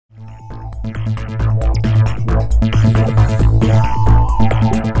Hey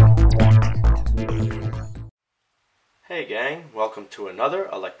gang, welcome to another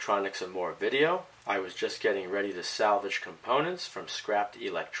Electronics and More video. I was just getting ready to salvage components from scrapped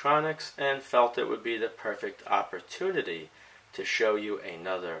electronics and felt it would be the perfect opportunity to show you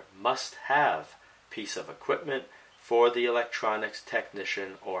another must-have piece of equipment for the electronics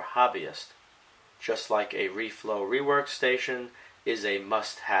technician or hobbyist. Just like a reflow rework station is a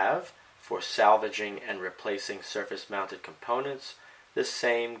must-have for salvaging and replacing surface-mounted components, the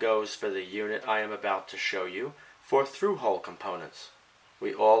same goes for the unit I am about to show you for through-hole components.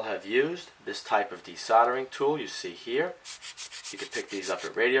 We all have used this type of desoldering tool you see here. You can pick these up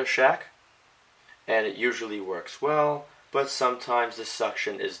at Radio Shack, and it usually works well, but sometimes the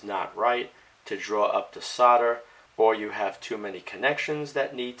suction is not right to draw up the solder, or you have too many connections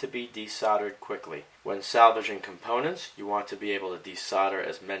that need to be desoldered quickly. When salvaging components, you want to be able to desolder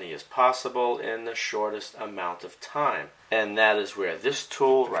as many as possible in the shortest amount of time. And that is where this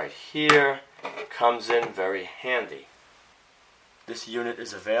tool right here comes in very handy. This unit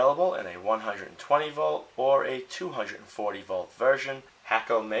is available in a 120 volt or a 240 volt version.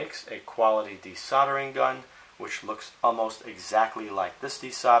 Hakko makes a quality desoldering gun which looks almost exactly like this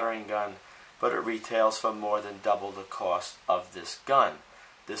desoldering gun, but it retails for more than double the cost of this gun.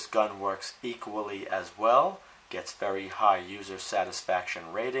 This gun works equally as well, gets very high user satisfaction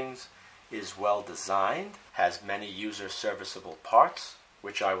ratings, is well designed, has many user serviceable parts,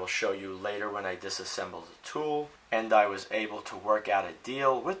 which I will show you later when I disassemble the tool, and I was able to work out a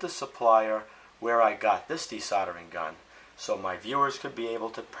deal with the supplier where I got this desoldering gun, so my viewers could be able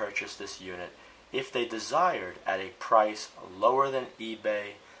to purchase this unit if they desired at a price lower than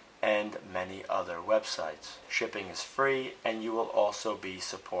eBay and many other websites. Shipping is free, and you will also be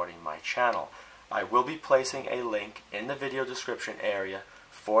supporting my channel. I will be placing a link in the video description area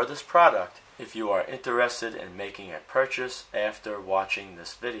for this product if you are interested in making a purchase after watching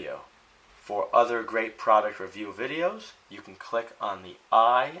this video. For other great product review videos, you can click on the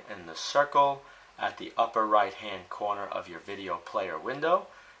eye and the circle at the upper right hand corner of your video player window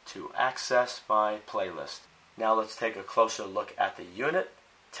to access my playlist. Now let's take a closer look at the unit,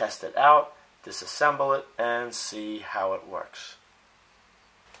 test it out, disassemble it, and see how it works.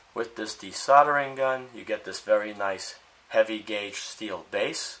 With this desoldering gun, you get this very nice heavy gauge steel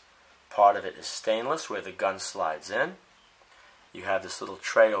base. Part of it is stainless where the gun slides in. You have this little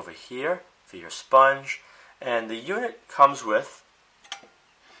tray over here for your sponge, and the unit comes with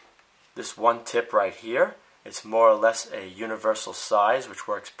this one tip right here. It's more or less a universal size, which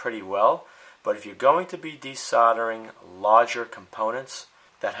works pretty well, but if you're going to be desoldering larger components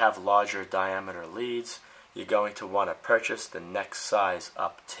that have larger diameter leads, you're going to want to purchase the next size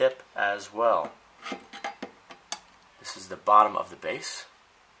up tip as well. This is the bottom of the base.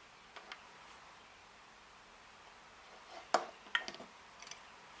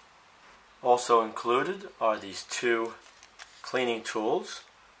 Also included are these two cleaning tools.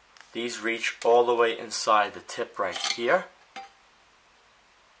 These reach all the way inside the tip right here,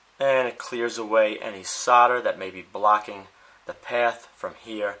 and it clears away any solder that may be blocking the path from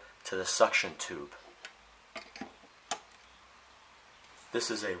here to the suction tube.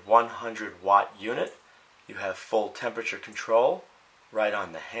 This is a 100 watt unit. You have full temperature control right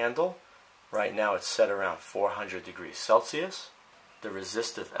on the handle. Right now it's set around 400 degrees Celsius. The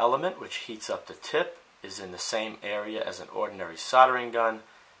resistive element, which heats up the tip, is in the same area as an ordinary soldering gun.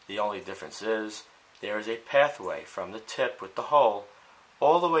 The only difference is there is a pathway from the tip with the hole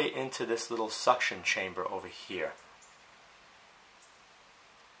all the way into this little suction chamber over here.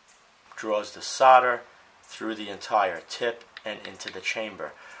 Draws the solder through the entire tip and into the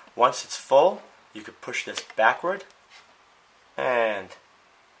chamber. Once it's full, you could push this backward and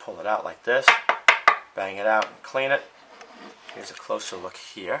pull it out like this, bang it out and clean it. Here's a closer look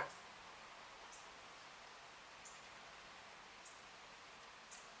here.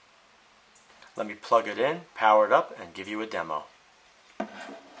 Let me plug it in, power it up, and give you a demo.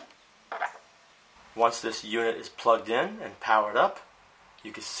 Once this unit is plugged in and powered up,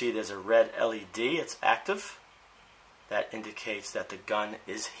 you can see there's a red LED, it's active. That indicates that the gun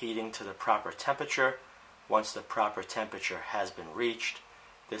is heating to the proper temperature. Once the proper temperature has been reached,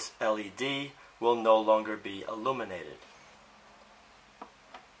 this LED will no longer be illuminated.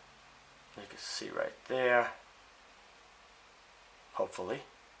 You can see right there, hopefully.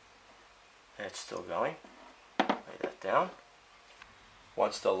 And it's still going. Lay that down.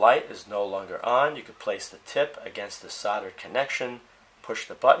 Once the light is no longer on, you can place the tip against the soldered connection, push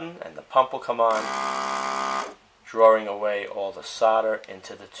the button, and the pump will come on, drawing away all the solder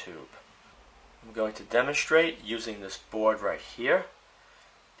into the tube. I'm going to demonstrate using this board right here.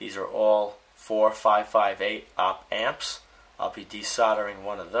 These are all 4558 op amps. I'll be desoldering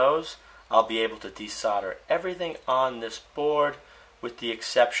one of those. I'll be able to desolder everything on this board with the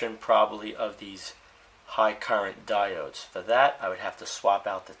exception probably of these high current diodes. For that, I would have to swap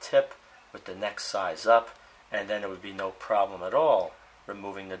out the tip with the next size up, and then it would be no problem at all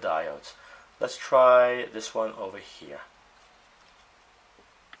removing the diodes. Let's try this one over here.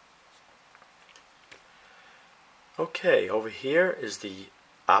 Okay, over here is the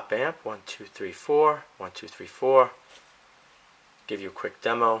op amp 1234, 1234. Give you a quick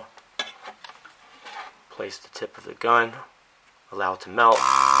demo. Place the tip of the gun, allow it to melt.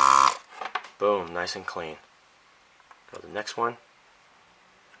 Boom, nice and clean. Go to the next one.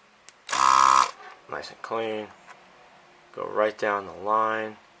 Nice and clean. Go right down the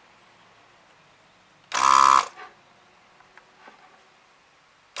line.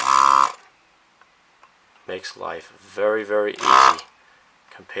 Makes life very, very easy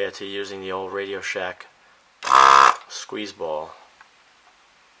compared to using the old Radio Shack squeeze ball.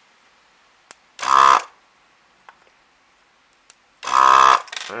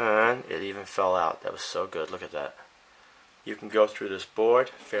 And it even fell out. That was so good. Look at that. You can go through this board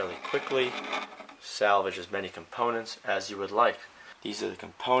fairly quickly, salvage as many components as you would like. These are the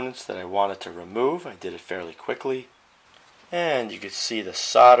components that I wanted to remove. I did it fairly quickly. And you can see the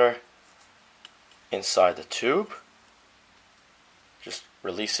solder inside the tube. Just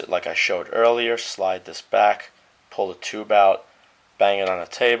release it like I showed earlier. Slide this back, pull the tube out, bang it on a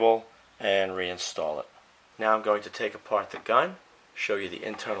table, and reinstall it. Now I'm going to take apart the gun, show you the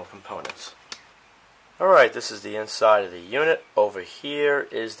internal components. Alright, this is the inside of the unit. Over here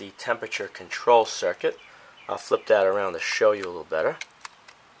is the temperature control circuit. I'll flip that around to show you a little better.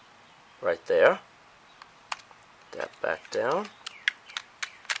 Right there. That back down.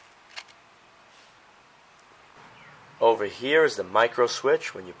 Over here is the micro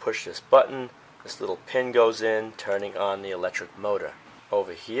switch. When you push this button, this little pin goes in, turning on the electric motor.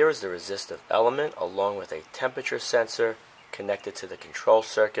 Over here is the resistive element along with a temperature sensor connected to the control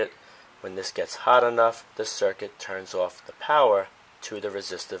circuit. When this gets hot enough, the circuit turns off the power to the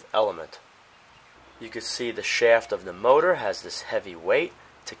resistive element. You can see the shaft of the motor has this heavy weight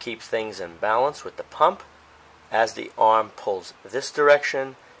to keep things in balance with the pump. As the arm pulls this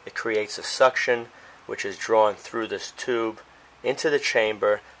direction, it creates a suction which is drawn through this tube into the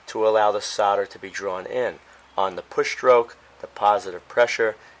chamber to allow the solder to be drawn in. On the push stroke, the positive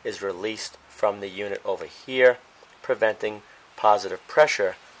pressure is released from the unit over here, preventing positive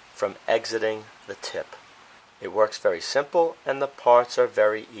pressure from exiting the tip. It works very simple, and the parts are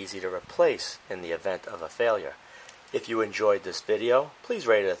very easy to replace in the event of a failure. If you enjoyed this video, please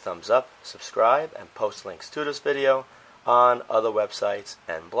rate it a thumbs up, subscribe, and post links to this video on other websites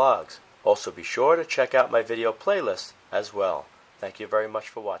and blogs. Also be sure to check out my video playlist as well. Thank you very much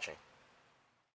for watching.